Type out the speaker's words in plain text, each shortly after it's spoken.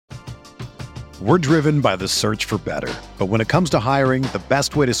We're driven by the search for better. But when it comes to hiring, the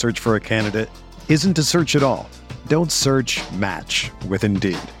best way to search for a candidate isn't to search at all. Don't search, match with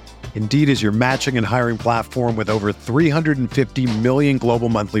Indeed. Indeed is your matching and hiring platform with over 350 million global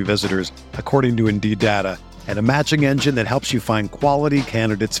monthly visitors, according to Indeed data, and a matching engine that helps you find quality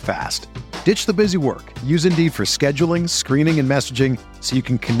candidates fast. Ditch the busy work. Use Indeed for scheduling, screening, and messaging so you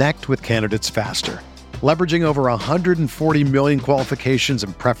can connect with candidates faster. Leveraging over 140 million qualifications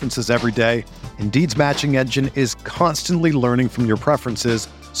and preferences every day, Indeed's matching engine is constantly learning from your preferences,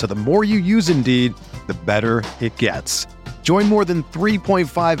 so the more you use Indeed, the better it gets. Join more than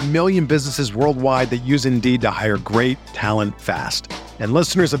 3.5 million businesses worldwide that use Indeed to hire great talent fast. And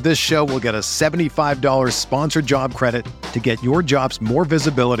listeners of this show will get a $75 sponsored job credit to get your jobs more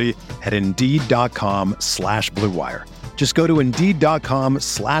visibility at Indeed.com/Blue Wire. Just go to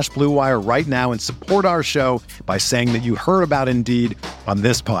Indeed.com/Blue Wire right now and support our show by saying that you heard about Indeed on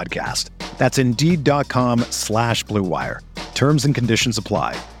this podcast. That's Indeed.com/Blue Wire. Terms and conditions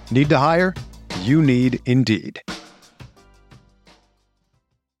apply. Need to hire? You need Indeed.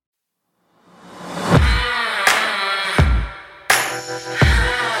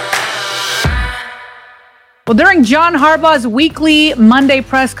 Well, during John Harbaugh's weekly Monday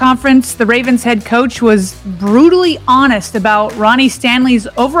press conference, the Ravens head coach was brutally honest about Ronnie Stanley's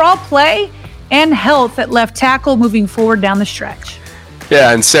overall play and health at left tackle moving forward down the stretch.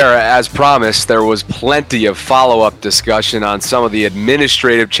 Yeah, and Sarah, as promised, there was plenty of follow-up discussion on some of the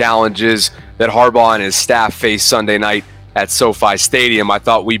administrative challenges that Harbaugh and his staff faced Sunday night at SoFi Stadium. I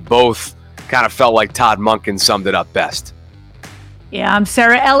thought we both kind of felt like Todd Monken summed it up best. Yeah, I'm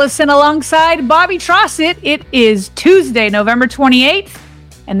Sarah Ellison alongside Bobby Trossett. It is Tuesday, November 28th,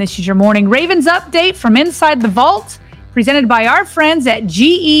 and this is your morning Ravens update from inside the vault, presented by our friends at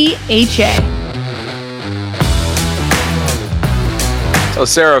GEHA. So,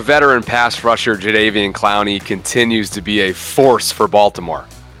 Sarah, veteran pass rusher Jadeveon Clowney continues to be a force for Baltimore.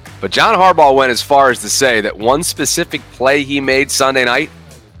 But John Harbaugh went as far as to say that one specific play he made Sunday night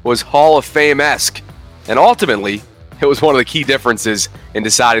was Hall of Fame-esque, and ultimately, it was one of the key differences in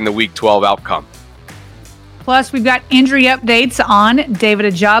deciding the Week 12 outcome. Plus, we've got injury updates on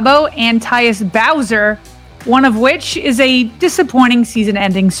David Ojabo and Tyus Bowser, one of which is a disappointing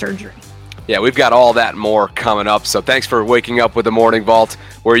season-ending surgery. Yeah, we've got all that and more coming up. So thanks for waking up with the Morning Vault,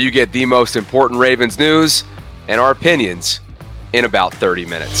 where you get the most important Ravens news and our opinions in about 30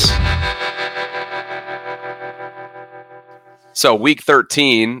 minutes. So week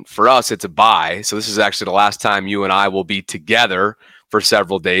 13, for us, it's a bye. So this is actually the last time you and I will be together for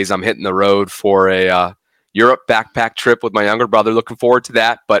several days. I'm hitting the road for a Europe backpack trip with my younger brother. Looking forward to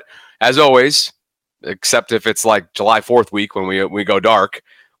that. But as always, except if it's like July 4th week when we go dark,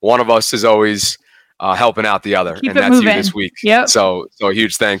 one of us is always helping out the other. Keep and it that's moving. you this week. Yep. So a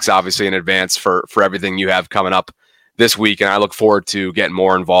huge thanks, obviously, in advance for everything you have coming up this week. And I look forward to getting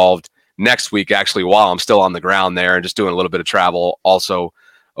more involved next week, actually, while I'm still on the ground there and just doing a little bit of travel also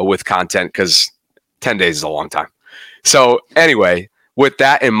with content, because 10 days is a long time. So anyway, with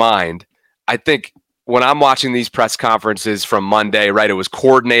that in mind, I think when I'm watching these press conferences from Monday, right, it was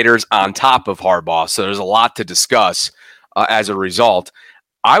coordinators on top of Harbaugh. So there's a lot to discuss as a result.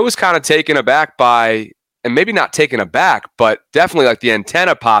 I was kind of taken aback by, and maybe not taken aback, but definitely like the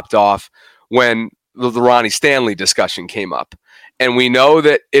antenna popped off when the Ronnie Stanley discussion came up. And we know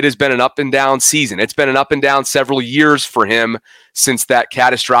that it has been an up and down season. It's been an up and down several years for him since that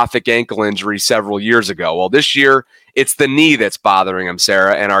catastrophic ankle injury several years ago. Well, this year, it's the knee that's bothering him,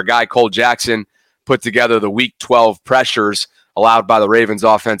 Sarah. And our guy, Cole Jackson, put together the Week 12 pressures allowed by the Ravens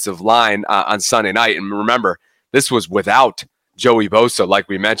offensive line on Sunday night. And remember, this was without Joey Bosa, like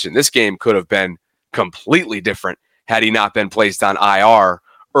we mentioned. This game could have been completely different had he not been placed on IR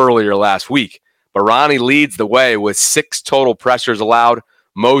earlier last week. But Ronnie leads the way with 6 total pressures allowed.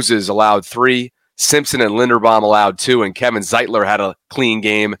 Moses allowed 3. Simpson and Linderbaum allowed 2. And Kevin Zeitler had a clean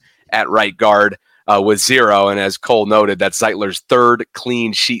game at right guard with 0. And as Cole noted, that's Zeitler's 3rd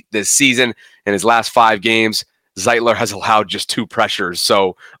clean sheet this season. In his last 5 games, Zeitler has allowed just 2 pressures.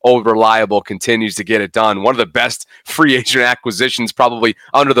 So Old Reliable continues to get it done. One of the best free agent acquisitions probably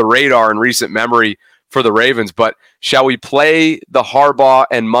under the radar in recent memory for the Ravens. But shall we play the Harbaugh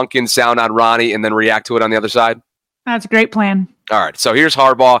and Monken sound on Ronnie and then react to it on the other side? That's a great plan. All right, so here's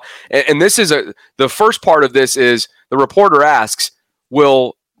Harbaugh. And this is the first part of this is the reporter asks,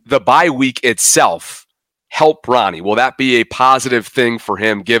 will the bye week itself help Ronnie? Will that be a positive thing for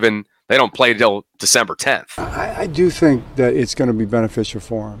him given they don't play till December 10th? I do think that it's going to be beneficial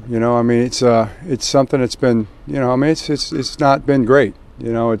for him. You know, I mean, it's something that's been, you know, I mean, it's not been great.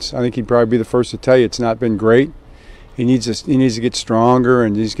 You know, I think he'd probably be the first to tell you it's not been great. he needs to get stronger,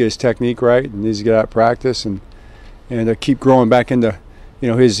 and he needs to get his technique right, and he needs to get out of practice and keep growing back into,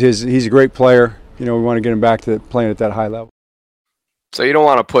 he's a great player. We want to get him back to playing at that high level. So you don't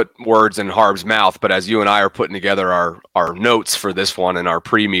want to put words in Harb's mouth, but as you and I are putting together our notes for this one and our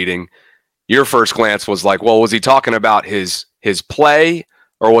pre-meeting, your first glance was like, well, was he talking about his play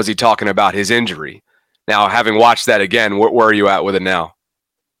or was he talking about his injury? Now, having watched that again, where are you at with it now?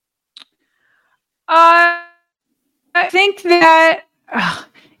 I think that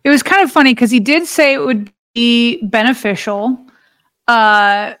it was kind of funny because he did say it would be beneficial,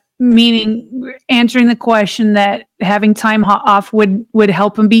 meaning answering the question that having time off would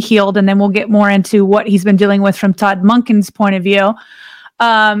help him be healed. And then we'll get more into what he's been dealing with from Todd Monken's point of view.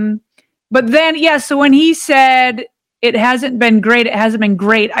 But then, so when he said it hasn't been great,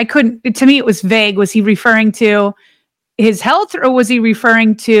 to me, it was vague. Was he referring to his health or was he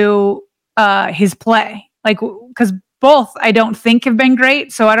referring to his play? Like, because both I don't think have been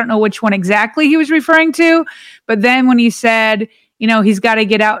great. So I don't know which one exactly he was referring to. But then when he said, he's got to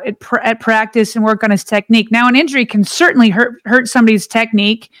get out at practice and work on his technique. Now, an injury can certainly hurt somebody's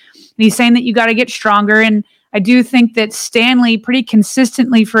technique. And he's saying that you got to get stronger. And I do think that Stanley pretty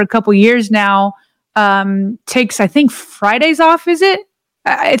consistently for a couple years now takes, I think, Fridays off, is it?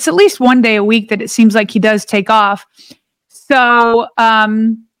 It's at least one day a week that it seems like he does take off. So,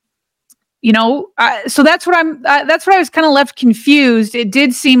 so that's what I was kind of left confused. It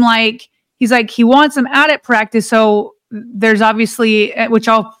did seem like he's like, he wants him out at practice. So there's obviously, which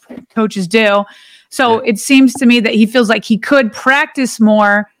all coaches do. So It seems to me that he feels like he could practice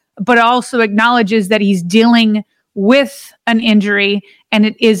more, but also acknowledges that he's dealing with an injury and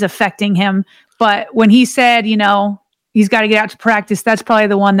it is affecting him. But when he said, he's got to get out to practice, that's probably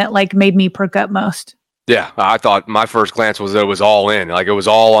the one that like made me perk up most. Yeah, I thought my first glance was it was all in, like it was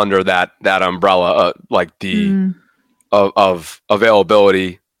all under that umbrella, like the of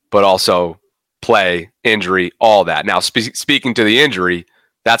availability, but also play, injury, all that. Now, speaking to the injury,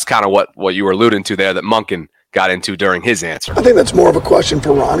 that's kind of what you were alluding to there that Monken got into during his answer. I think that's more of a question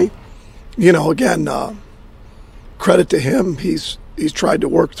for Ronnie. Again, credit to him. He's tried to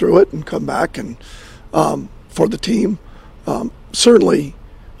work through it and come back and for the team. Certainly,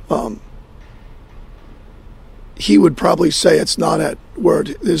 he would probably say it's not at where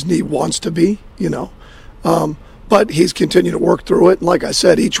his knee wants to be, but he's continued to work through it. And like I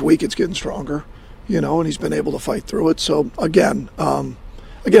said, each week it's getting stronger, and he's been able to fight through it. So again,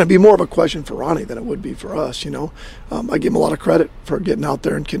 it'd be more of a question for Ronnie than it would be for us, I give him a lot of credit for getting out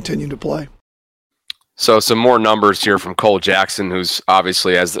there and continuing to play. So some more numbers here from Cole Jackson, who's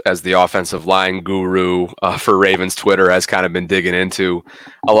obviously as the offensive line guru for Ravens Twitter has kind of been digging into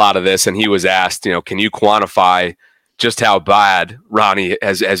a lot of this. And he was asked, can you quantify just how bad Ronnie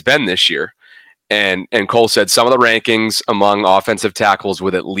has been this year? And Cole said some of the rankings among offensive tackles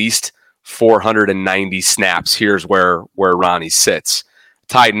with at least 490 snaps. Here's where Ronnie sits.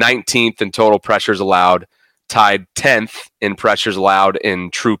 Tied 19th in total pressures allowed, tied 10th in pressures allowed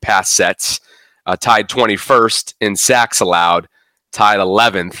in true pass sets, tied 21st in sacks allowed, tied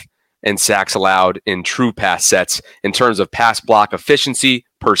 11th in sacks allowed in true pass sets. In terms of pass block efficiency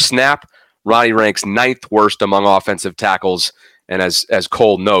per snap, Ronnie ranks 9th worst among offensive tackles. And as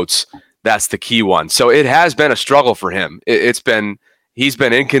Cole notes, that's the key one. So it has been a struggle for him. He's been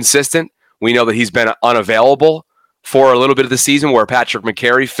inconsistent. We know that he's been unavailable for a little bit of the season where Patrick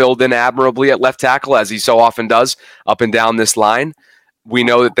McCary filled in admirably at left tackle, as he so often does up and down this line. We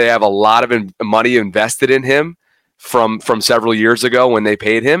know that they have a lot of money invested in him from several years ago when they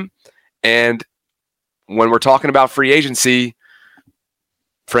paid him. And when we're talking about free agency,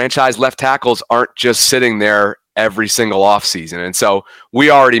 franchise left tackles aren't just sitting there every single offseason. And so we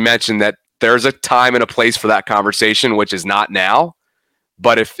already mentioned that there's a time and a place for that conversation, which is not now.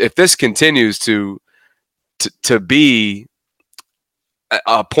 But if this continues to be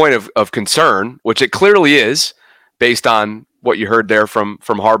a point of concern, which it clearly is based on what you heard there from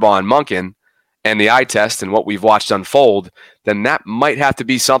Harbaugh and Monken and the eye test and what we've watched unfold, then that might have to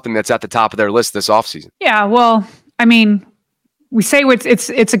be something that's at the top of their list this offseason. Yeah, well, I mean, we say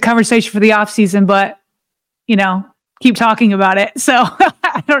it's a conversation for the offseason, but, keep talking about it. So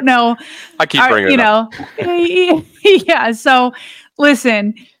I don't know. I keep bringing it up. Yeah, so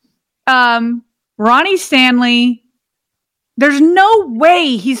listen, Ronnie Stanley, there's no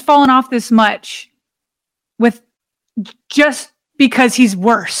way he's fallen off this much with just because he's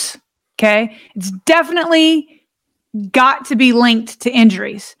worse. Okay. It's definitely got to be linked to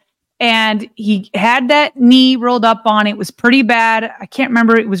injuries. And he had that knee rolled up on. It was pretty bad. I can't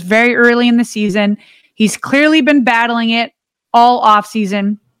remember. It was very early in the season. He's clearly been battling it all off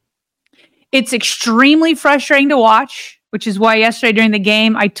season. It's extremely frustrating to watch, which is why yesterday during the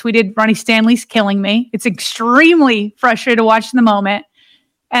game, I tweeted, Ronnie Stanley's killing me. It's extremely frustrating to watch in the moment.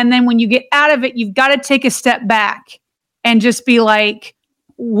 And then when you get out of it, you've got to take a step back and just be like,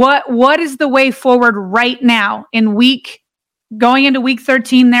 what is the way forward right now going into week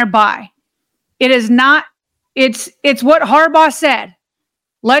 13 thereby? It is not, it's what Harbaugh said.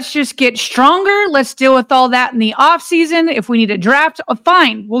 Let's just get stronger. Let's deal with all that in the offseason. If we need a draft,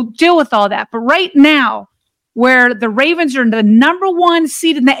 fine, we'll deal with all that. But right now, where the Ravens are the number 1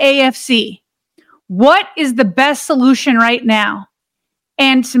 seed in the AFC, what is the best solution right now?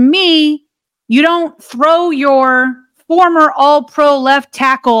 And to me, you don't throw your former all-pro left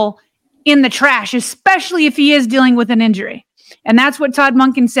tackle in the trash, especially if he is dealing with an injury. And that's what Todd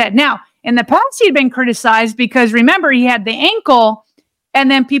Monken said. Now, in the past, he had been criticized because, remember, he had the ankle.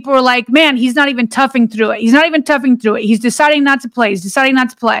 And then people were like, man, he's not even toughing through it. He's deciding not to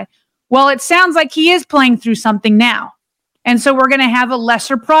play. Well, it sounds like he is playing through something now. And so we're going to have a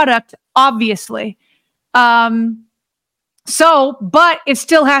lesser product, obviously. But it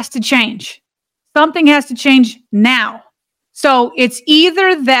still has to change. Something has to change now. So it's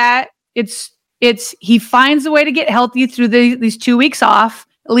either that he finds a way to get healthy through these 2 weeks off,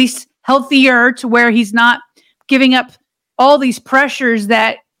 at least healthier to where he's not giving up all these pressures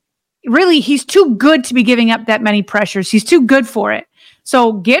that really he's too good to be giving up that many pressures. He's too good for it.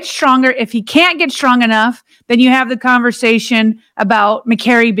 So get stronger. If he can't get strong enough, then you have the conversation about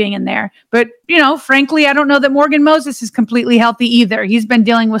McCary being in there. But, frankly, I don't know that Morgan Moses is completely healthy either. He's been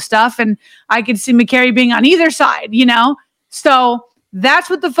dealing with stuff, and I could see McCary being on either side, So that's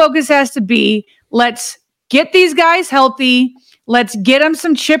what the focus has to be. Let's get these guys healthy. Let's get them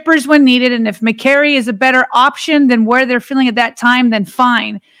some chippers when needed. And if McCary is a better option than where they're feeling at that time, then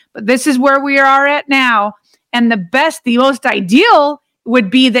fine. But this is where we are at now. And the most ideal would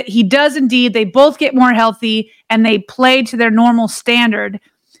be that he does indeed. They both get more healthy and they play to their normal standard.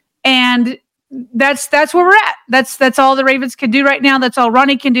 And that's where we're at. That's all the Ravens can do right now. That's all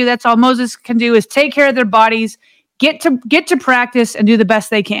Ronnie can do. That's all Moses can do is take care of their bodies, get to practice and do the best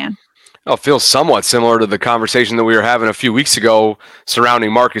they can. It feels somewhat similar to the conversation that we were having a few weeks ago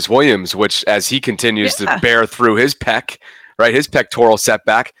surrounding Marcus Williams, which as he continues to bear through his pectoral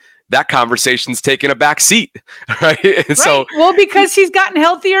setback, that conversation's taken a back seat, right? And so, well, because he's gotten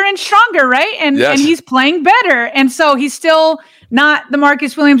healthier and stronger, right? And he's playing better. And so he's still not the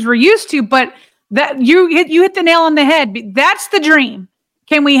Marcus Williams we're used to, but that you hit the nail on the head. That's the dream.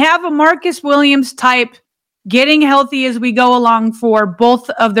 Can we have a Marcus Williams type getting healthy as we go along for both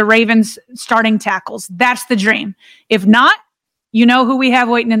of the Ravens starting tackles? That's the dream. If not, you know who we have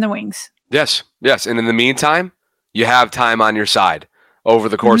waiting in the wings. Yes. And in the meantime, you have time on your side over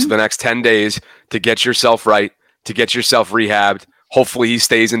the course of the next 10 days to get yourself right, to get yourself rehabbed. Hopefully he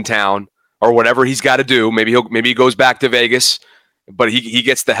stays in town or whatever he's got to do. Maybe he goes back to Vegas, but he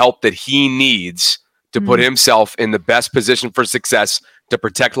gets the help that he needs to put himself in the best position for success, to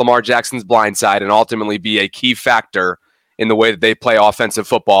protect Lamar Jackson's blind side and ultimately be a key factor in the way that they play offensive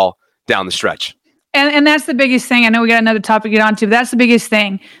football down the stretch. And that's the biggest thing. I know we got another topic to get on to, but that's the biggest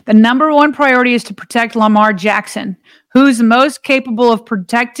thing. The number one priority is to protect Lamar Jackson, who's most capable of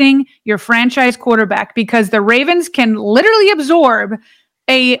protecting your franchise quarterback, because the Ravens can literally absorb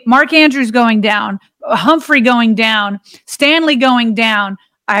a Mark Andrews going down, a Humphrey going down, Stanley going down.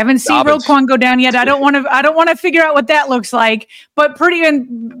 I haven't seen Roquan go down yet. I don't want to figure out what that looks like. But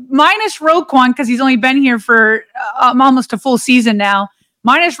minus Roquan, because he's only been here for almost a full season now.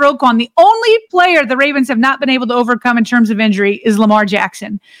 Minus Roquan, the only player the Ravens have not been able to overcome in terms of injury is Lamar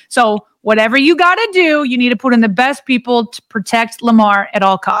Jackson. So whatever you got to do, you need to put in the best people to protect Lamar at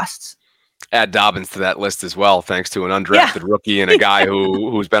all costs. Add Dobbins to that list as well, thanks to an undrafted rookie and a guy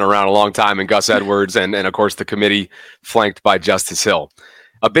who's been around a long time, and Gus Edwards, and of course the committee flanked by Justice Hill.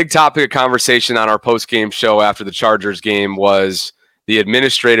 A big topic of conversation on our post-game show after the Chargers game was the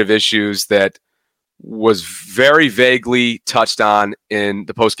administrative issues that was very vaguely touched on in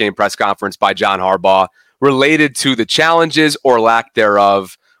the post-game press conference by John Harbaugh related to the challenges or lack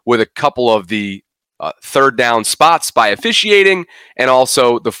thereof with a couple of the third down spots by officiating, and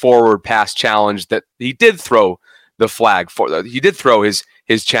also the forward pass challenge that he did throw the flag for. He did throw his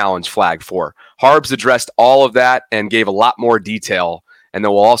challenge flag for. Harbs addressed all of that and gave a lot more detail. And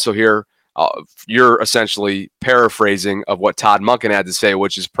then we'll also hear you're essentially paraphrasing of what Todd Monken had to say,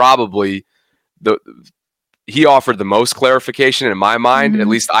 which is probably he offered the most clarification in my mind. At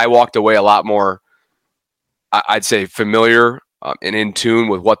least I walked away a lot more, I'd say, familiar and in tune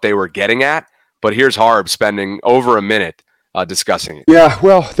with what they were getting at. But here's Harb spending over a minute discussing it. Yeah,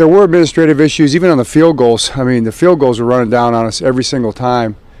 well, there were administrative issues, even on the field goals. I mean, the field goals were running down on us every single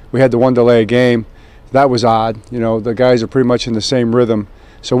time. We had the one delay a game. That was odd. The guys are pretty much in the same rhythm.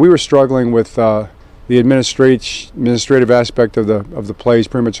 So we were struggling with the administrative aspect of the plays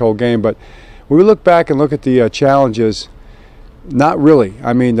pretty much the whole game. But when we look back and look at the challenges, not really.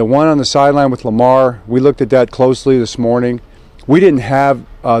 I mean, the one on the sideline with Lamar, we looked at that closely this morning. We didn't have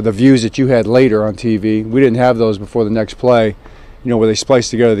the views that you had later on TV. We didn't have those before the next play, where they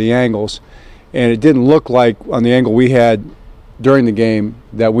spliced together the angles. And it didn't look like on the angle we had during the game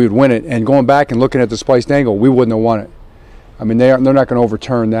that we would win it. And going back and looking at the spliced angle, we wouldn't have won it. I mean, they're not going to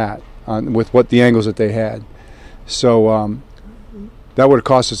overturn that with what the angles that they had. So that would have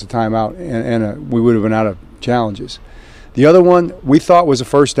cost us a timeout, and we would have been out of challenges. The other one we thought was a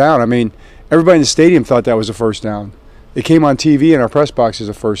first down. I mean, everybody in the stadium thought that was a first down. It came on TV in our press box as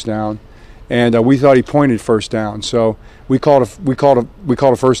a first down, and we thought he pointed first down. So we called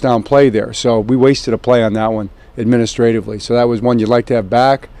a first down play there. So we wasted a play on that one administratively. So that was one you'd like to have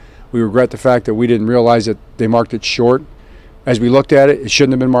back. We regret the fact that we didn't realize that they marked it short. As we looked at it, it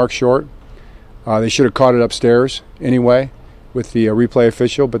shouldn't have been marked short. They should have caught it upstairs anyway with the replay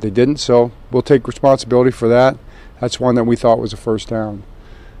official, but they didn't. So we'll take responsibility for that. That's one that we thought was a first down.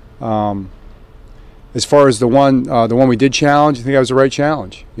 As far as the one we did challenge, I think that was the right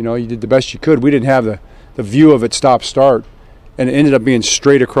challenge. You did the best you could. We didn't have the view of it stop-start, and it ended up being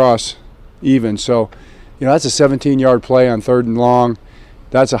straight across even. So, that's a 17-yard play on 3rd and long.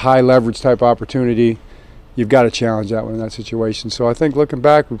 That's a high-leverage type opportunity. You've got to challenge that one in that situation. So I think looking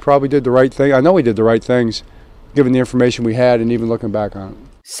back, we probably did the right thing. I know we did the right things, given the information we had and even looking back on it.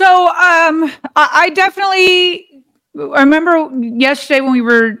 So I definitely remember yesterday when we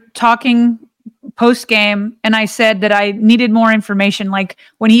were talking post-game, and I said that I needed more information. Like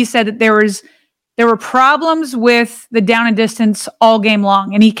when he said that there were problems with the down and distance all game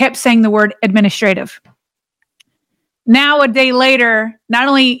long, and he kept saying the word administrative. Now, a day later, not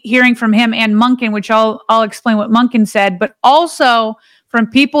only hearing from him and Monken, which I'll explain what Monken said, but also from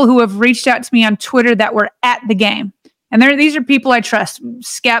people who have reached out to me on Twitter that were at the game. And these are people I trust.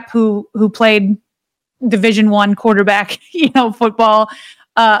 Skep, who played Division I quarterback, football.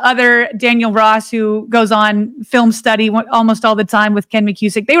 Other Daniel Ross, who goes on film study almost all the time with Ken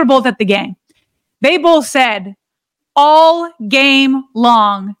McCusick. They were both at the game. They both said all game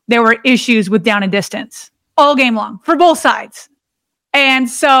long there were issues with down and distance. All game long for both sides. And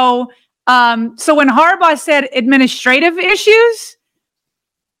so when Harbaugh said administrative issues,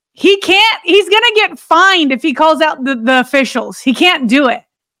 he's going to get fined if he calls out the officials. He can't do it.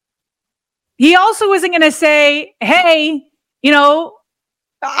 He also isn't going to say, hey,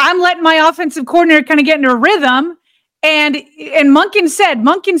 I'm letting my offensive coordinator kind of get into a rhythm. And Monken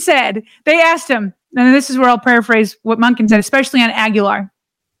said, they asked him, and this is where I'll paraphrase what Monken said, especially on Aguilar.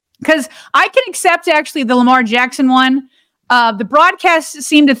 Because I can accept actually the Lamar Jackson one. The broadcast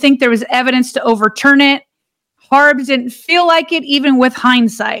seemed to think there was evidence to overturn it. Harbs didn't feel like it, even with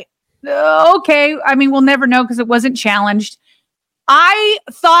hindsight. Okay, I mean, we'll never know because it wasn't challenged. I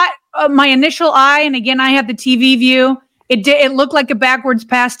thought my initial eye, and again, I have the TV view, it looked like a backwards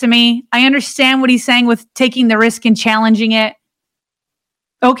pass to me. I understand what he's saying with taking the risk and challenging it.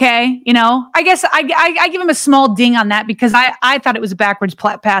 Okay, I guess I give him a small ding on that because I thought it was a backwards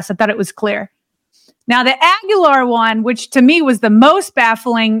pass. I thought it was clear. Now, the Aguilar one, which to me was the most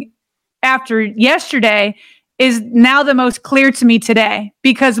baffling after yesterday, is now the most clear to me today.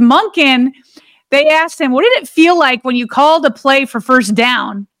 Because Monken, they asked him, what did it feel like when you called a play for first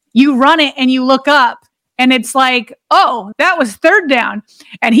down? You run it and you look up and it's like, oh, that was 3rd down.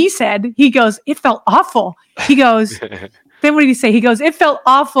 And he goes, it felt awful. He goes... Then what did he say? He goes, it felt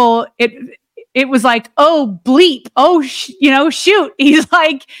awful. It was like, oh, bleep. Oh, shoot. He's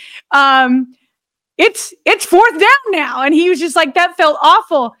like, it's 4th down now. And he was just like, that felt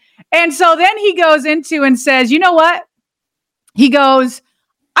awful. And so then he goes into and says, you know what? He goes,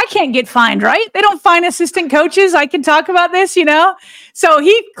 I can't get fined, right? They don't fine assistant coaches. I can talk about this, So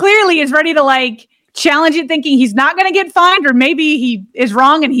he clearly is ready to challenge it, thinking he's not going to get fined, or maybe he is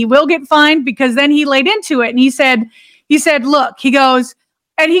wrong and he will get fined, because then he laid into it and he said, look, he goes,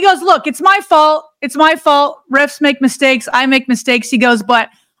 look, it's my fault. It's my fault. Refs make mistakes. I make mistakes. He goes, but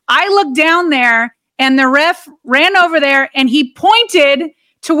I looked down there and the ref ran over there and he pointed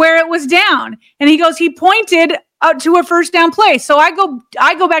to where it was down. And he goes, he pointed out to a first down play. So I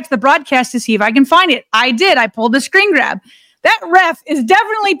go back to the broadcast to see if I can find it. I did. I pulled the screen grab. That ref is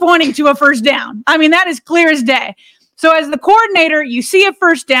definitely pointing to a first down. I mean, that is clear as day. So as the coordinator, you see a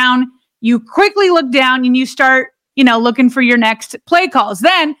first down, you quickly look down and you start looking for your next play calls.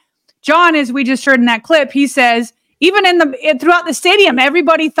 Then John, as we just heard in that clip, he says, even throughout the stadium,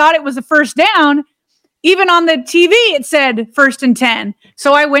 everybody thought it was a first down. even on the TV, it said 1st and 10.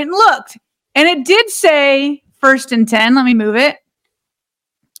 So I went and looked, and it did say 1st and 10. Let me move it.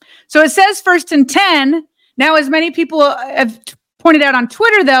 So it says 1st and 10. Now, as many people have pointed out on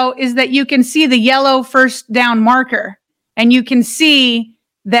Twitter, though, is that you can see the yellow first down marker, and you can see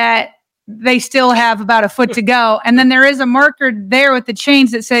that they still have about a foot to go. And then there is a marker there with the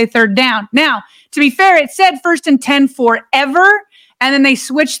chains that say 3rd down. Now, to be fair, it said 1st and 10 forever. And then they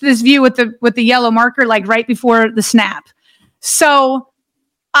switched this view with the yellow marker, like right before the snap. So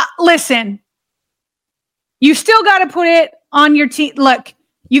listen, you still got to put it on your team. Look,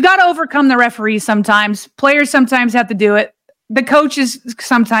 you got to overcome the referees sometimes. Players sometimes have to do it. The coaches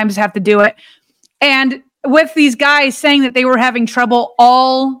sometimes have to do it. And with these guys saying that they were having trouble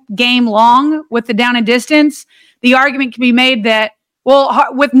all game long with the down and distance, the argument can be made that, well,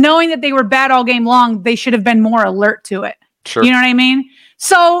 with knowing that they were bad all game long, they should have been more alert to it. Sure. You know what I mean?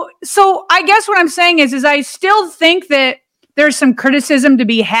 So I guess what I'm saying is I still think that there's some criticism to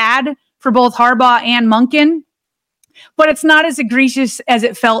be had for both Harbaugh and Monken, but it's not as egregious as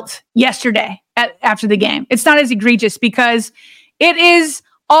it felt yesterday after the game. It's not as egregious because it is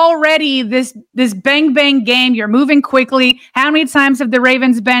already this bang bang game. You're moving quickly. How many times have the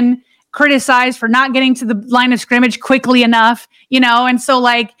Ravens been criticized for not getting to the line of scrimmage quickly enough? And so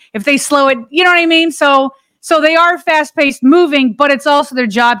like if they slow it, you know what I mean? So they are fast-paced moving, but it's also their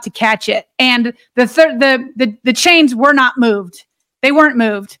job to catch it. And the chains were not moved. They weren't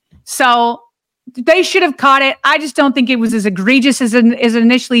moved. So they should have caught it. I just don't think it was as egregious as it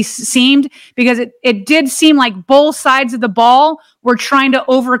initially seemed, because it did seem like both sides of the ball were trying to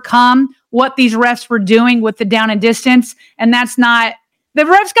overcome what these refs were doing with the down and distance. And that's not – the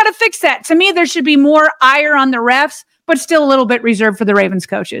refs got to fix that. To me, there should be more ire on the refs, but still a little bit reserved for the Ravens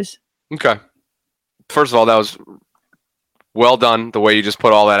coaches. Okay. First of all, that was well done the way you just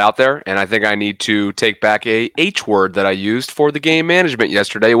put all that out there. And I think I need to take back a H word that I used for the game management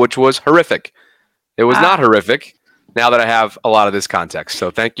yesterday, which was horrific. It was not horrific now that I have a lot of this context. So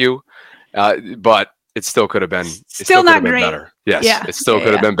thank you. But it still could have been still not great. Better. Yes, yeah. It still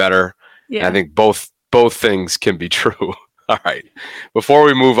could have been better. Yeah. And I think both things can be true. All right. Before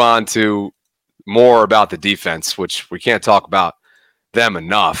we move on to more about the defense, which we can't talk about them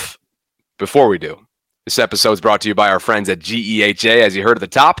enough, before we do, this episode is brought to you by our friends at GEHA, as you heard at the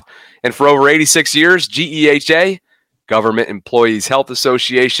top. And for over 86 years, GEHA, Government Employees Health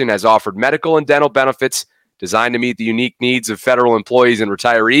Association, has offered medical and dental benefits designed to meet the unique needs of federal employees and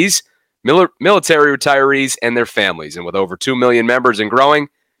retirees, military retirees, and their families. And with over 2 million members and growing,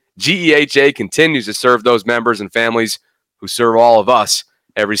 GEHA continues to serve those members and families who serve all of us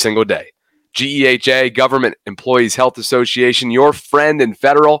every single day. GEHA, Government Employees Health Association, your friend in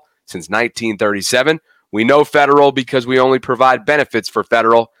federal since 1937. We know federal because we only provide benefits for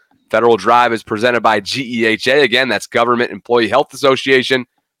federal. Federal Drive is presented by GEHA. Again, that's Government Employee Health Association,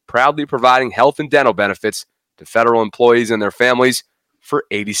 proudly providing health and dental benefits to federal employees and their families for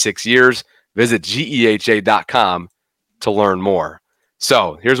 86 years. Visit GEHA.com to learn more.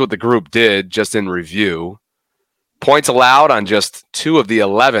 So here's what the group did just in review. Points allowed on just 2 of the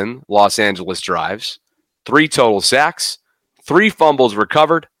 11 Los Angeles drives, 3 total sacks, 3 fumbles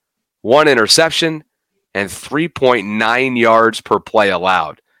recovered, 1 interception, and 3.9 yards per play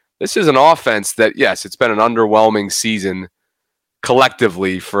allowed. This is an offense that, yes, it's been an underwhelming season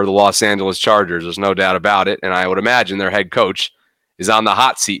collectively for the Los Angeles Chargers. There's no doubt about it. And I would imagine their head coach is on the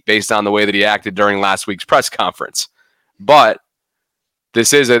hot seat based on the way that he acted during last week's press conference. But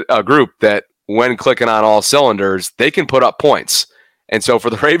this is a group that, when clicking on all cylinders, they can put up points. And so for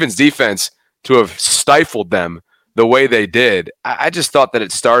the Ravens defense to have stifled them the way they did, I just thought that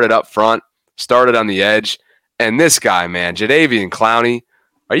it started up front, started on the edge. And this guy, man, Jadeveon Clowney,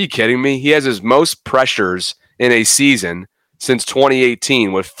 are you kidding me? He has his most pressures in a season since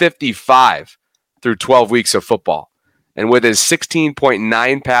 2018 with 55 through 12 weeks of football. And with his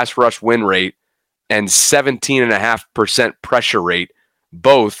 16.9 pass rush win rate and 17.5% pressure rate,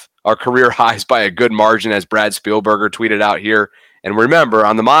 both are career highs by a good margin, as Brad Spielberger tweeted out here. And remember,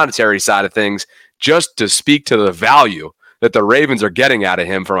 on the monetary side of things, just to speak to the value that the Ravens are getting out of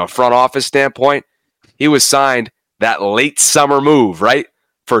him from a front office standpoint, he was signed that late summer move, right,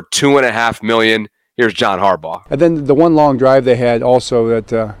 for $2.5 million. Here's John Harbaugh. And then the one long drive they had also, and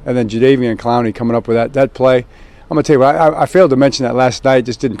then Jadeveon Clowney coming up with that play. I'm going to tell you what, I failed to mention that last night,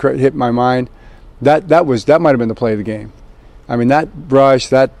 just didn't hit my mind. That might have been the play of the game. I mean, that rush,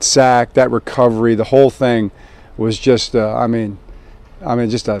 that sack, that recovery, the whole thing was just,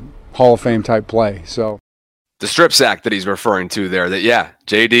 just a Hall of Fame type play. So the strip sack that he's referring to there,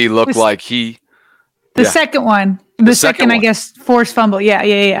 JD looked like he. The second one. The second, I guess, forced fumble.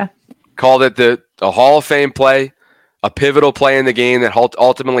 Yeah. called it a Hall of Fame play, a pivotal play in the game that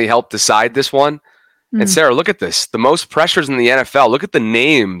ultimately helped decide this one. And Sarah, look at this. The most pressures in the NFL. Look at the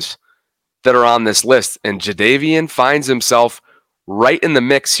names that are on this list. And Jadeveon finds himself right in the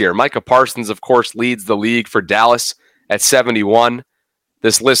mix here. Micah Parsons, of course, leads the league for Dallas at 71.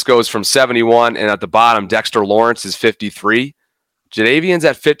 This list goes from 71, and at the bottom, Dexter Lawrence is 53. Jadeveon's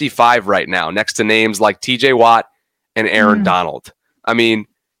at 55 right now, next to names like TJ Watt and Aaron Donald. I mean,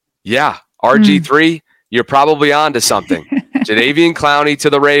 yeah, RG3, you're probably on to something. Jadeveon Clowney to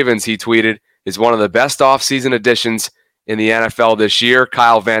the Ravens, he tweeted, is one of the best offseason additions in the NFL this year.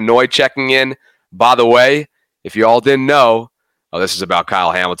 Kyle Van Noy checking in. By the way, if you all didn't know, this is about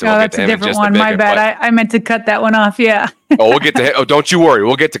Kyle Hamilton. We'll get to him in just a bit. My bad. I meant to cut that one off. Yeah. We'll get to. Oh, don't you worry.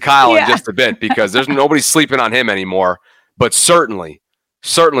 We'll get to Kyle in just a bit because there's nobody sleeping on him anymore. But certainly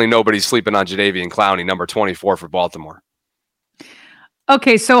nobody's sleeping on Jadeveon Clowney, number 24 for Baltimore.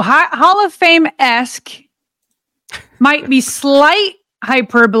 Okay, so Hall of Fame-esque might be slight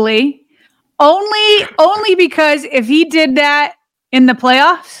hyperbole, only because if he did that in the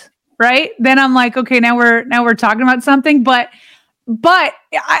playoffs, right? Then I'm like, okay, now we're talking about something. But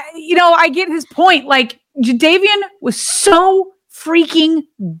I get his point. Like, Jadeveon was so freaking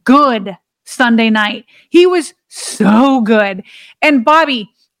good Sunday night. He was so good. And Bobby,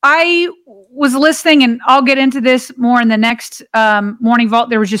 I was listening, and I'll get into this more in the next Morning Vault.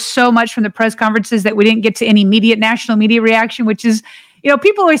 There was just so much from the press conferences that we didn't get to any national media reaction, which is,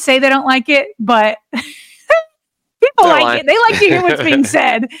 people always say they don't like it, but people like it. They like to hear what's being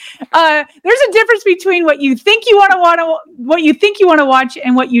said. There's a difference between what you think you want to watch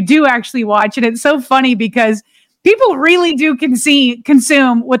and what you do actually watch. And it's so funny because people really do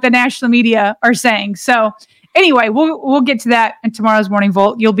consume what the national media are saying. So anyway, we'll get to that in tomorrow's Morning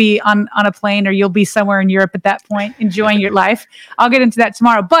Vault. You'll be on a plane, or you'll be somewhere in Europe at that point, enjoying your life. I'll get into that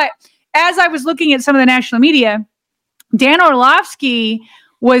tomorrow. But as I was looking at some of the national media, Dan Orlovsky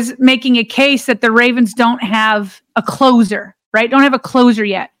was making a case that the Ravens don't have a closer, right? Don't have a closer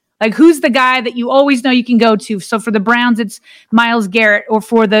yet. Like, who's the guy that you always know you can go to? So for the Browns, it's Myles Garrett, or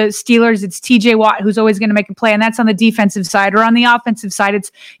for the Steelers, it's TJ Watt, who's always going to make a play. And that's on the defensive side. Or on the offensive side,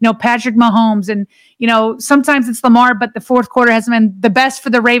 it's, Patrick Mahomes. And, sometimes it's Lamar, but the fourth quarter hasn't been the best for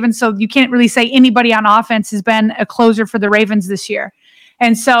the Ravens. So you can't really say anybody on offense has been a closer for the Ravens this year.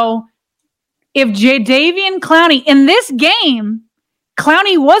 And so if Jadeveon Clowney in this game,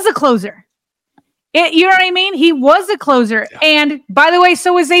 Clowney was a closer. You know what I mean? He was a closer. Yeah. And by the way,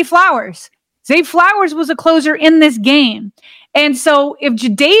 so was Zay Flowers. Zay Flowers was a closer in this game. And so if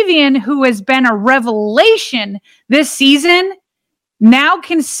Jadeveon, who has been a revelation this season, now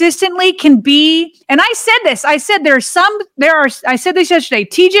consistently can be, and I said this yesterday,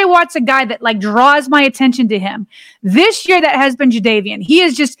 TJ Watt's a guy that draws my attention to him. This year that has been Jadeveon. He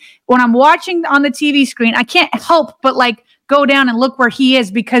is just, when I'm watching on the TV screen, I can't help but go down and look where he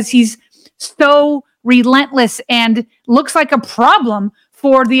is, because he's so relentless and looks like a problem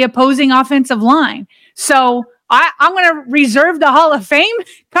for the opposing offensive line. So I'm going to reserve the Hall of Fame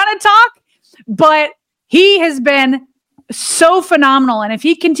kind of talk, but he has been so phenomenal. And if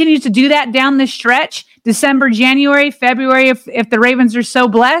he continues to do that down the stretch, December, January, February, if the Ravens are so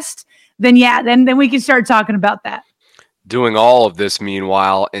blessed, then we can start talking about that. Doing all of this,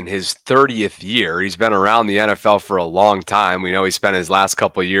 meanwhile, in his 30th year. He's been around the NFL for a long time. We know he spent his last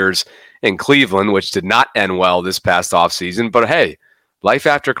couple of years in Cleveland, which did not end well this past offseason. But hey, life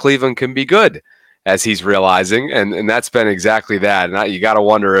after Cleveland can be good, as he's realizing, and that's been exactly that. And you got to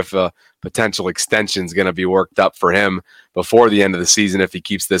wonder if a potential extension is going to be worked up for him before the end of the season if he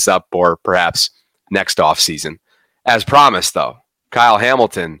keeps this up, or perhaps next offseason. As promised, though, Kyle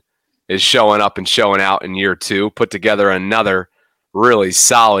Hamilton is showing up and showing out in year 2, put together another really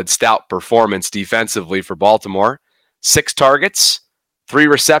solid, stout performance defensively for Baltimore. 6 targets, 3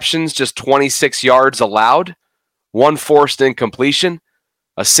 receptions, just 26 yards allowed, 1 forced incompletion,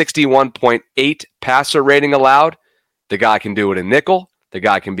 a 61.8 passer rating allowed. The guy can do it in nickel. The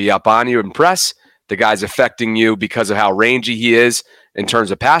guy can be up on you and press. The guy's affecting you because of how rangy he is in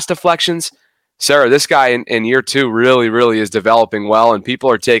terms of pass deflections. Sarah, this guy in year 2 really, really is developing well, and people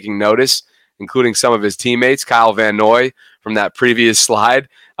are taking notice, including some of his teammates. Kyle Van Noy from that previous slide.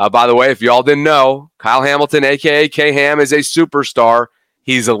 By the way, if you all didn't know, Kyle Hamilton, a.k.a. K-Ham, is a superstar.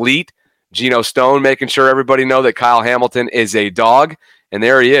 He's elite. Geno Stone making sure everybody know that Kyle Hamilton is a dog. And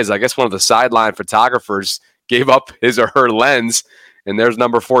there he is. I guess one of the sideline photographers gave up his or her lens, and there's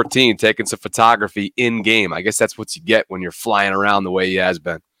number 14 taking some photography in-game. I guess that's what you get when you're flying around the way he has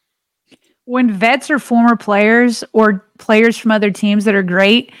been. When vets or former players or players from other teams that are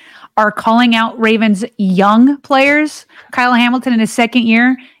great are calling out Ravens young players. Kyle Hamilton in his second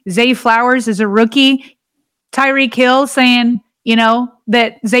year. Zay Flowers is a rookie. Tyreek Hill saying,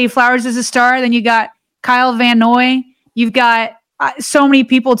 that Zay Flowers is a star. Then you got Kyle Van Noy. You've got so many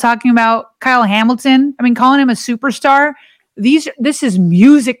people talking about Kyle Hamilton. I mean, calling him a superstar. This is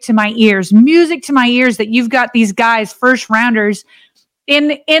music to my ears that you've got these guys, first rounders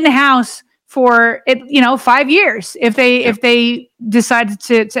in-house for 5 years if they decide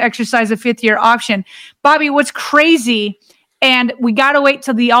to exercise a 5th-year option. Bobby, what's crazy, and we got to wait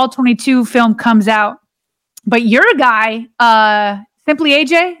till the All-22 film comes out, but your guy, Simply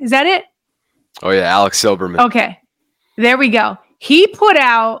AJ, is that it? Oh yeah, Alex Silberman. Okay, there we go. He put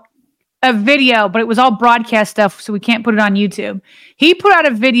out a video, but it was all broadcast stuff, so we can't put it on YouTube. He put out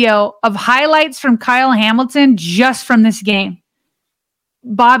a video of highlights from Kyle Hamilton just from this game.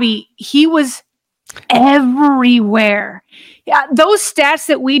 Bobby, he was everywhere. Yeah, those stats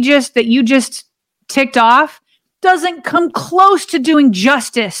that you just ticked off doesn't come close to doing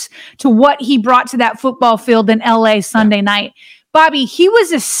justice to what he brought to that football field in LA Sunday night. Bobby, he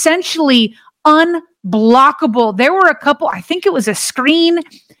was essentially unblockable. There were a couple, I think it was a screen,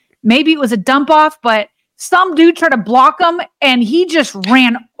 maybe it was a dump off, but some dude tried to block him and he just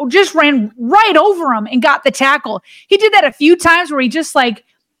ran right over him and got the tackle. He did that a few times where he just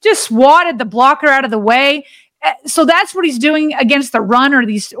swatted the blocker out of the way. So that's what he's doing against the run or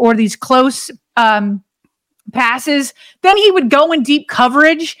these close passes. Then he would go in deep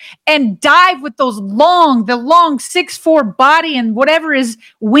coverage and dive with the long 6'4" body and whatever his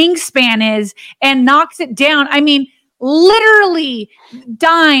wingspan is and knocks it down. I mean, literally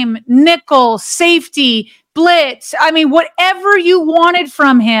dime, nickel, safety, blitz. I mean, whatever you wanted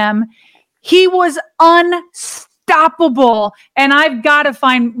from him, he was unstoppable. And I've got to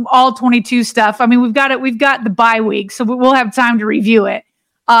find all 22 stuff. I mean, we've got the bye week, so we'll have time to review it.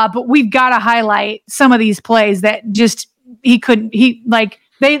 But we've got to highlight some of these plays that just they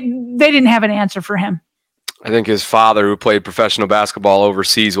didn't have an answer for him. I think his father, who played professional basketball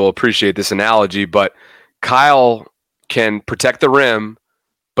overseas, will appreciate this analogy, but Kyle can protect the rim,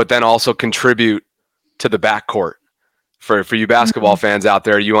 but then also contribute to the backcourt. For you basketball fans out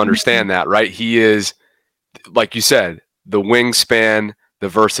there, you understand that, right? He is, like you said, the wingspan, the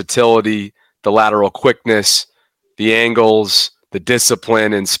versatility, the lateral quickness, the angles, the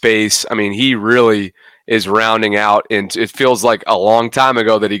discipline in space. I mean, he really is rounding out, and it feels like a long time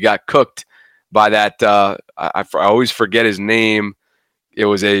ago that he got cooked by that. I always forget his name. It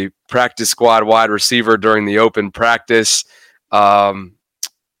was a practice squad wide receiver during the open practice. I'm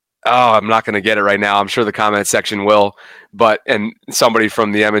not going to get it right now. I'm sure the comment section will. And somebody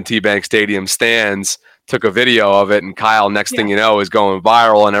from the M&T Bank Stadium stands took a video of it, and Kyle, next thing you know, is going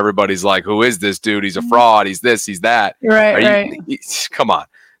viral, and everybody's like, who is this dude? He's a fraud. He's this, he's that. Right. Come on.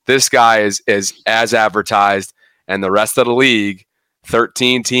 This guy is as advertised, and the rest of the league,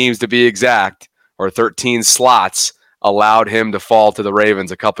 13 teams to be exact, or 13 slots, allowed him to fall to the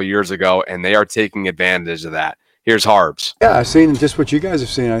Ravens a couple years ago, and they are taking advantage of that. Here's Harbs. Yeah, I've seen just what you guys have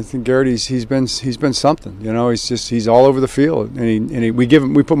seen. I think Garrett, he's been something. He's all over the field, and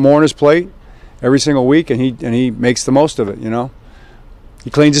we put more on his plate every single week, and he makes the most of it.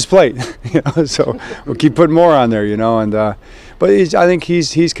 He cleans his plate. So we'll keep putting more on there. But I think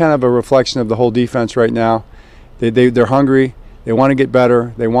he's kind of a reflection of the whole defense right now. They're hungry. They want to get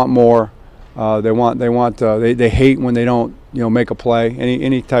better. They want more. They hate when they don't make a play,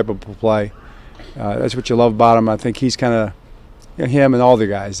 any type of play. That's what you love about him. I think he's kind of him and all the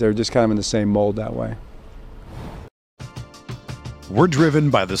guys. They're just kind of in the same mold that way. We're driven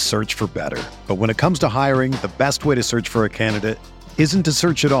by the search for better. But when it comes to hiring, the best way to search for a candidate isn't to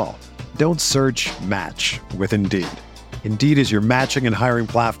search at all. Don't search, match with Indeed. Indeed is your matching and hiring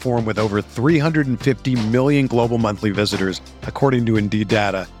platform with over 350 million global monthly visitors, according to Indeed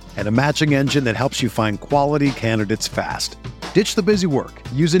data, and a matching engine that helps you find quality candidates fast. Ditch the busy work.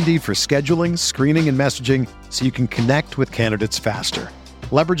 Use Indeed for scheduling, screening, and messaging so you can connect with candidates faster.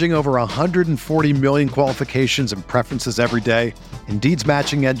 Leveraging over 140 million qualifications and preferences every day, Indeed's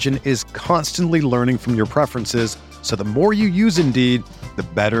matching engine is constantly learning from your preferences, so the more you use Indeed, the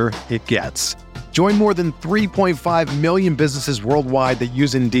better it gets. Join more than 3.5 million businesses worldwide that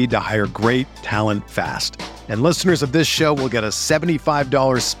use Indeed to hire great talent fast. And listeners of this show will get a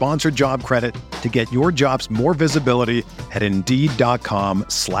 $75 sponsored job credit to get your jobs more visibility at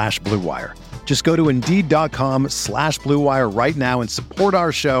Indeed.com/Blue Wire. Just go to Indeed.com/Blue Wire right now and support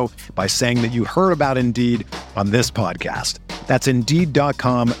our show by saying that you heard about Indeed on this podcast. That's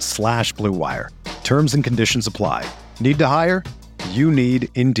Indeed.com/Blue Wire. Terms and conditions apply. Need to hire? You need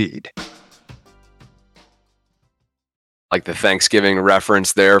Indeed. like the Thanksgiving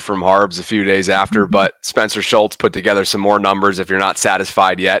reference there from Harbs a few days after, but Spencer Schultz put together some more numbers if you're not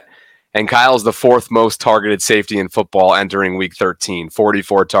satisfied yet. And Kyle's the 4th most targeted safety in football entering week 13,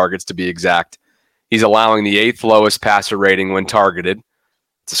 44 targets to be exact. He's allowing the 8th lowest passer rating when targeted.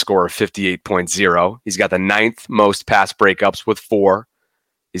 It's a score of 58.0. He's got the 9th most pass breakups with 4.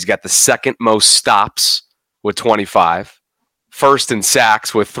 He's got the 2nd most stops with 25. 1st in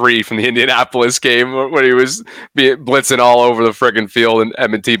sacks with 3 from the Indianapolis game when he was blitzing all over the friggin' field in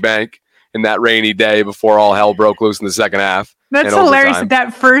M&T Bank in that rainy day before all hell broke loose in the second half. That's hilarious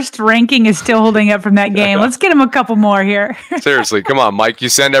that first ranking is still holding up from that game. Let's get him a couple more here. Seriously, come on, Mike. You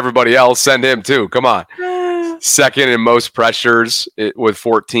send everybody else, send him too. Come on. 2nd in most pressures with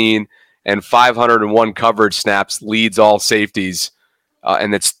 14 and 501 coverage snaps, leads all safeties,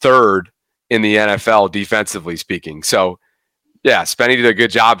 and it's 3rd in the NFL defensively speaking. So, yeah, Spenny did a good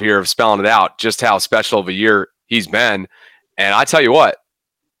job here of spelling it out, just how special of a year he's been. And I tell you what,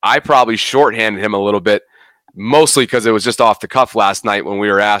 I probably shorthanded him a little bit, mostly because it was just off the cuff last night when we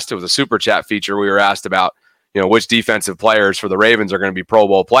were asked. It was a super chat feature. We were asked about, which defensive players for the Ravens are going to be Pro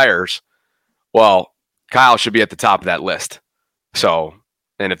Bowl players. Well, Kyle should be at the top of that list. So,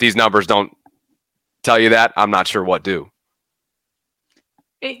 and if these numbers don't tell you that, I'm not sure what do.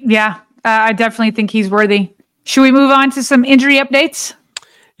 Yeah, I definitely think he's worthy. Should we move on to some injury updates?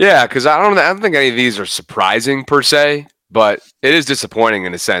 Yeah, because I don't think any of these are surprising per se, but it is disappointing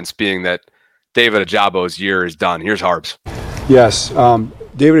in a sense, being that David Ajabo's year is done. Here's Harbs. Yes,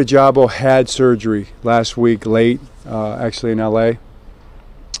 David Ajabo had surgery last week late, actually in LA,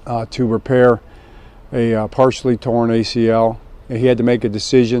 to repair a partially torn ACL. He had to make a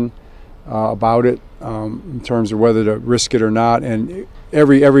decision about it in terms of whether to risk it or not, and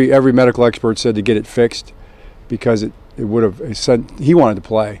every medical expert said to get it fixed, because it would have said he wanted to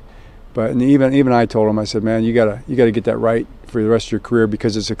play, but even I told him, I said, man, you gotta get that right for the rest of your career,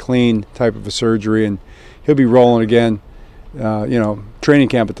 because it's a clean type of a surgery, and he'll be rolling again. Training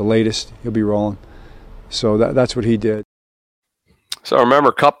camp at the latest, he'll be rolling. So that's what he did. So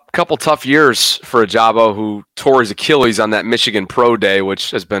remember, couple tough years for Ajabo, who tore his Achilles on that Michigan Pro Day,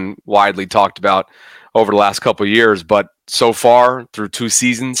 which has been widely talked about over the last couple of years. But so far, through 2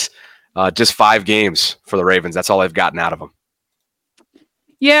 seasons, just 5 games for the Ravens. That's all they've gotten out of him.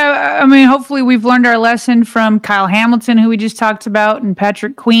 Yeah, I mean, hopefully we've learned our lesson from Kyle Hamilton, who we just talked about, and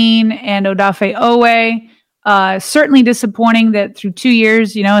Patrick Queen and Odafe Owe. Certainly disappointing that through 2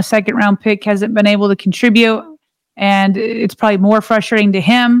 years, a 2nd-round pick hasn't been able to contribute. And it's probably more frustrating to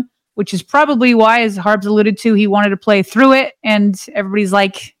him, which is probably why, as Harbs alluded to, he wanted to play through it. And everybody's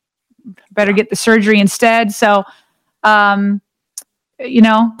like, better get the surgery instead. So, can't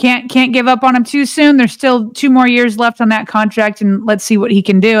give up on him too soon. There's still 2 more years left on that contract, and let's see what he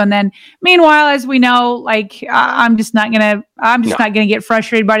can do. And then, meanwhile, as we know, I'm just not gonna get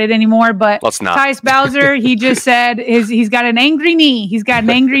frustrated by it anymore. But let's not. Tyus Bowser, he just said he's got an angry knee. He's got an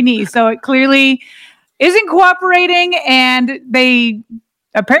angry knee, so it clearly isn't cooperating, and they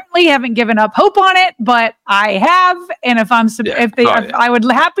apparently haven't given up hope on it. But I have, and I would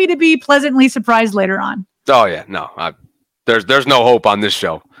happy to be pleasantly surprised later on. Oh yeah, no. There's no hope on this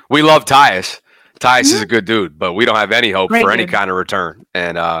show. We love Tyus. Tyus is a good dude, but we don't have any hope for any kind of return.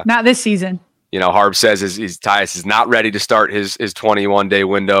 And not this season. Harb says Tyus is not ready to start his 21-day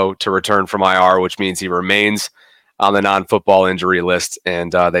window to return from IR, which means he remains on the non-football injury list,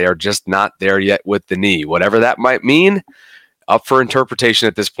 and they are just not there yet with the knee. Whatever that might mean, up for interpretation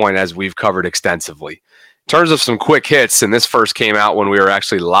at this point, as we've covered extensively. In terms of some quick hits, and this first came out when we were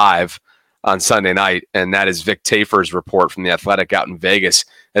actually live on Sunday night, and that is Vic Tafer's report from The Athletic out in Vegas,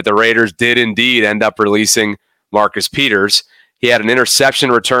 that the Raiders did indeed end up releasing Marcus Peters. He had an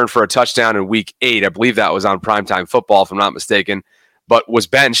interception return for a touchdown in Week 8. I believe that was on Primetime Football, if I'm not mistaken, but was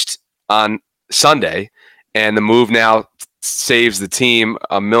benched on Sunday, and the move now saves the team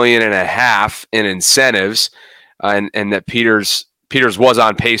 $1.5 million in incentives, and that Peters was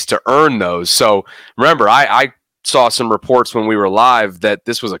on pace to earn those. So remember, I saw some reports when we were live that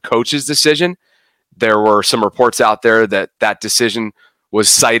this was a coach's decision. There were some reports out there that decision was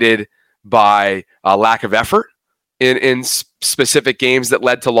cited by a lack of effort in specific games that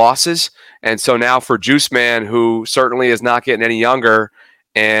led to losses. And so now for Juice Man, who certainly is not getting any younger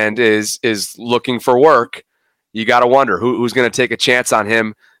and is looking for work, you got to wonder who's going to take a chance on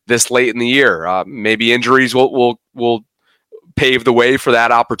him this late in the year. Maybe injuries will pave the way for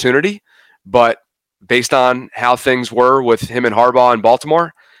that opportunity, but based on how things were with him and Harbaugh in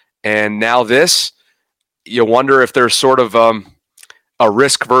Baltimore, and now this, you wonder if there's sort of a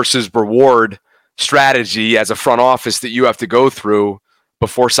risk versus reward strategy as a front office that you have to go through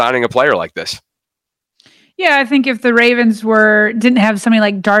before signing a player like this. Yeah, I think if the Ravens didn't have somebody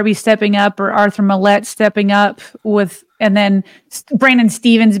like Darby stepping up or Arthur Millette stepping up and then Brandon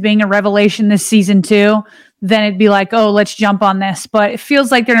Stevens being a revelation this season too, then it'd be like, oh, let's jump on this. But it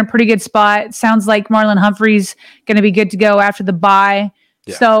feels like they're in a pretty good spot. It sounds like Marlon Humphrey's going to be good to go after the bye.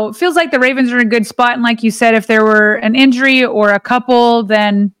 Yeah. So it feels like the Ravens are in a good spot. And like you said, if there were an injury or a couple,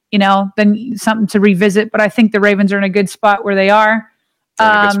 then something to revisit. But I think the Ravens are in a good spot where they are.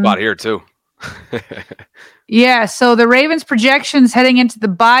 They're in a good spot here too. Yeah, so the Ravens projections heading into the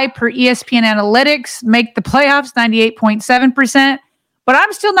bye per ESPN Analytics make the playoffs 98.7%. But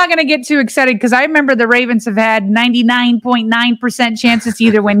I'm still not going to get too excited because I remember the Ravens have had 99.9% chances to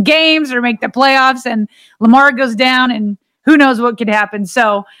either win games or make the playoffs, and Lamar goes down and who knows what could happen.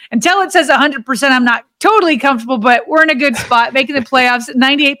 So until it says 100%, I'm not totally comfortable, but we're in a good spot, making the playoffs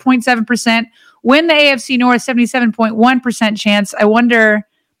 98.7%. Win the AFC North, 77.1% chance.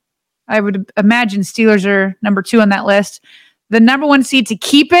 I would imagine Steelers are number 2 on that list. The number 1 seed to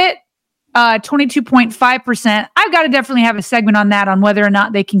keep it, 22.5%. I've got to definitely have a segment on that, on whether or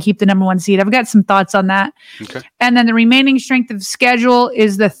not they can keep the number 1 seed. I've got some thoughts on that. Okay. And then the remaining strength of schedule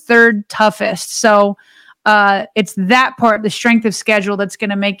is the 3rd toughest. So it's that part, the strength of schedule, that's going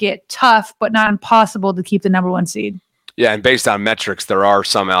to make it tough, but not impossible to keep the number 1 seed. Yeah, and based on metrics, there are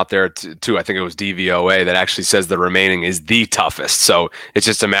some out there too. I think it was DVOA that actually says the remaining is the toughest. So it's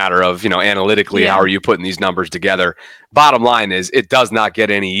just a matter of, analytically, how are you putting these numbers together? Bottom line is it does not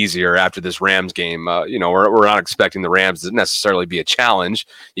get any easier after this Rams game. We're not expecting the Rams to necessarily be a challenge.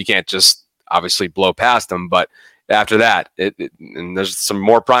 You can't just obviously blow past them. But after that, and there's some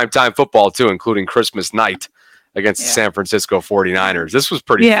more primetime football too, including Christmas night against the San Francisco 49ers. This was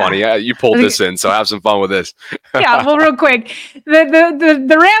pretty funny. You pulled this in, so have some fun with this. Yeah, well, real quick,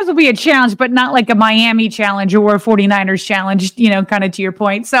 the Rams will be a challenge, but not like a Miami challenge or a 49ers challenge, kind of to your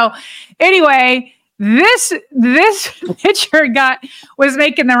point. So anyway, this picture was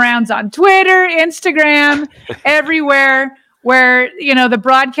making the rounds on Twitter, Instagram, everywhere, where, the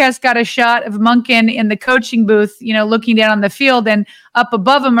broadcast got a shot of Monken in the coaching booth, looking down on the field, and up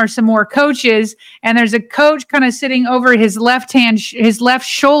above him are some more coaches. And there's a coach kind of sitting over his left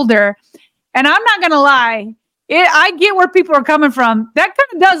shoulder. And I'm not going to lie, I get where people are coming from. That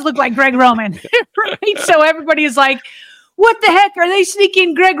kind of does look like Greg Roman, right? So everybody is like, what the heck? Are they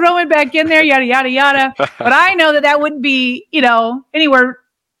sneaking Greg Roman back in there? Yada, yada, yada. But I know that wouldn't be, anywhere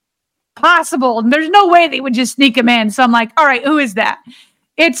possible. And there's no way they would just sneak him in. So I'm like, all right, who is that?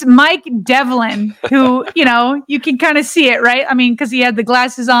 It's Mike Devlin, who, you can kind of see it, right? I mean, because he had the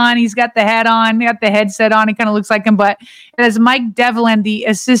glasses on, he's got the hat on, he got the headset on, he kind of looks like him, but it is Mike Devlin, the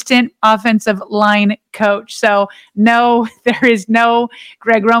assistant offensive line coach. So no, there is no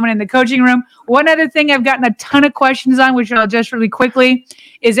Greg Roman in the coaching room. One other thing I've gotten a ton of questions on, which I'll just really quickly,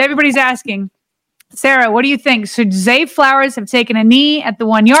 is everybody's asking, Sarah, what do you think? Should Zay Flowers have taken a knee at the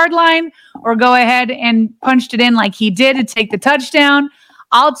 1 yard line or go ahead and punched it in like he did to take the touchdown?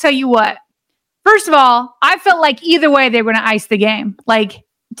 I'll tell you what. First of all, I felt like either way they were going to ice the game. Like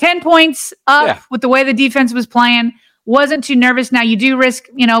 10 points up with the way the defense was playing. Wasn't too nervous. Now you do risk,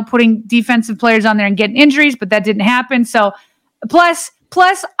 putting defensive players on there and getting injuries, but that didn't happen. So plus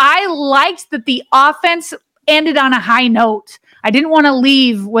I liked that the offense ended on a high note. I didn't want to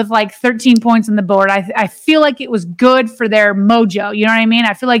leave with like 13 points on the board. I feel like it was good for their mojo. You know what I mean?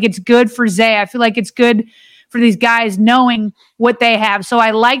 I feel like it's good for Zay. I feel like it's good for these guys knowing what they have. So I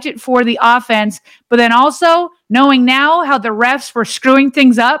liked it for the offense, but then also knowing now how the refs were screwing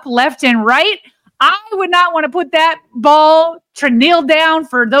things up left and right, I would not want to put that ball to kneel down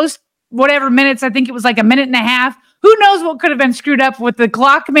for those whatever minutes. I think it was like a minute and a half. Who knows what could have been screwed up with the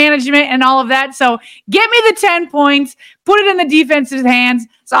clock management and all of that. So get me the 10 points, put it in the defense's hands.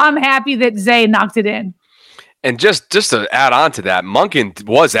 So I'm happy that Zay knocked it in. And just to add on to that, Monken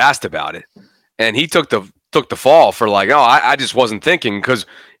was asked about it, and he took the fall for like, I just wasn't thinking, because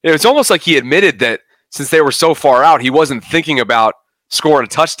it's almost like he admitted that since they were so far out, he wasn't thinking about scoring a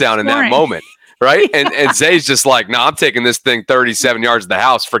touchdown in that moment. Right. And Zay's just like, no, I'm taking this thing 37 yards to the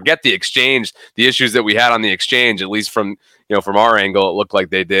house. Forget the exchange, the issues that we had on the exchange, at least from our angle, it looked like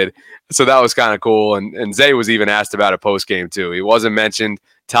they did. So that was kind of cool. And Zay was even asked about it post game too. He wasn't mentioned.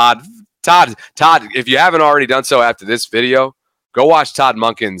 Todd, if you haven't already done so after this video, go watch Todd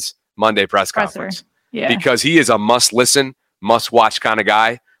Monken's Monday press conference. Yeah. Because he is a must listen, must watch kind of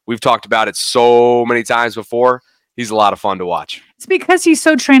guy. We've talked about it so many times before. He's a lot of fun to watch. It's because he's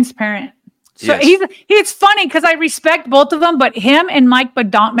so transparent. So it's funny because I respect both of them, but him and Mike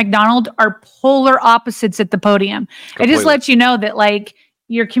McDonald are polar opposites at the podium. Completely. It just lets you know that like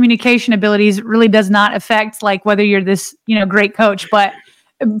your communication abilities really does not affect like whether you're this, great coach, but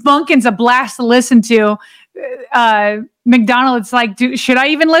Monken's a blast to listen to. McDonald, it's like, should I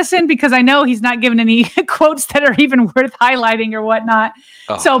even listen? Because I know he's not giving any quotes that are even worth highlighting or whatnot.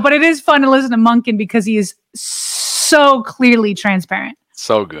 Oh. So, but it is fun to listen to Monken because he is so clearly transparent.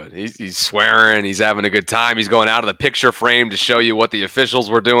 So good. He's swearing. He's having a good time. He's going out of the picture frame to show you what the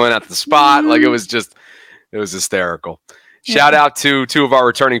officials were doing at the spot. Like it was hysterical. Yeah. Shout out to two of our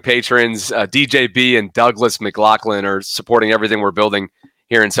returning patrons, DJ B and Douglas McLaughlin are supporting everything we're building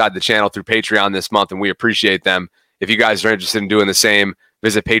here inside the channel through Patreon this month, and we appreciate them. If you guys are interested in doing the same,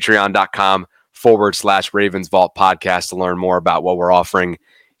 visit patreon.com/Ravens Vault podcast to learn more about what we're offering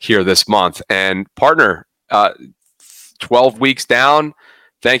here this month. And partner, 12 weeks down.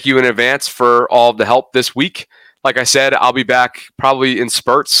 Thank you in advance for all of the help this week. Like I said, I'll be back probably in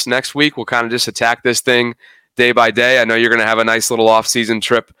spurts next week. We'll kind of just attack this thing day by day. I know you're going to have a nice little off-season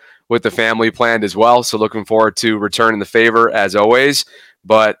trip with the family planned as well. So looking forward to returning the favor as always.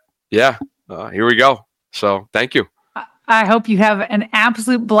 But yeah, here we go. So thank you. I hope you have an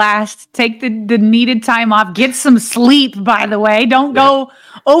absolute blast. Take the needed time off. Get some sleep, by the way. Don't go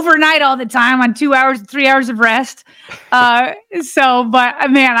overnight all the time on 2 hours, 3 hours of rest. But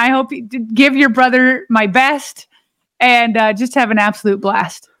man, I hope you give your brother my best and just have an absolute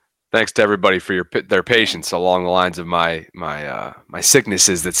blast. Thanks to everybody for their patience along the lines of my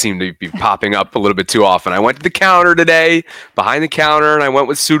sicknesses that seem to be popping up a little bit too often. I went to the counter today, behind the counter, and I went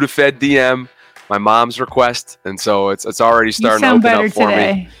with Sudafed DM. My mom's request, and so it's already starting to open up for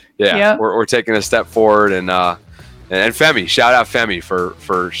me. Yeah, yep. We're taking a step forward, and Femi, shout out Femi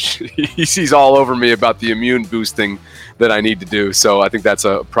for he sees all over me about the immune boosting that I need to do. So I think that's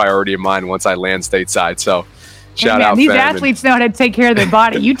a priority of mine once I land stateside. So shout out. These athletes know how to take care of their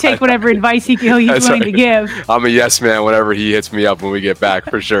body. You take whatever advice he's willing to give. I'm a yes man whenever he hits me up when we get back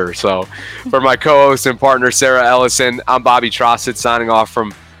for sure. So for my co-host and partner Sarah Ellison, I'm Bobby Trossett signing off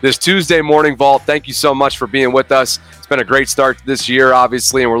from this Tuesday morning vault. Thank you so much for being with us. It's been a great start to this year,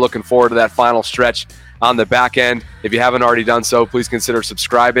 obviously, and we're looking forward to that final stretch on the back end. If you haven't already done so, please consider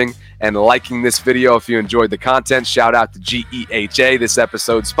subscribing and liking this video if you enjoyed the content. Shout out to GEHA, this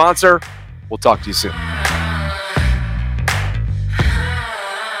episode's sponsor. We'll talk to you soon.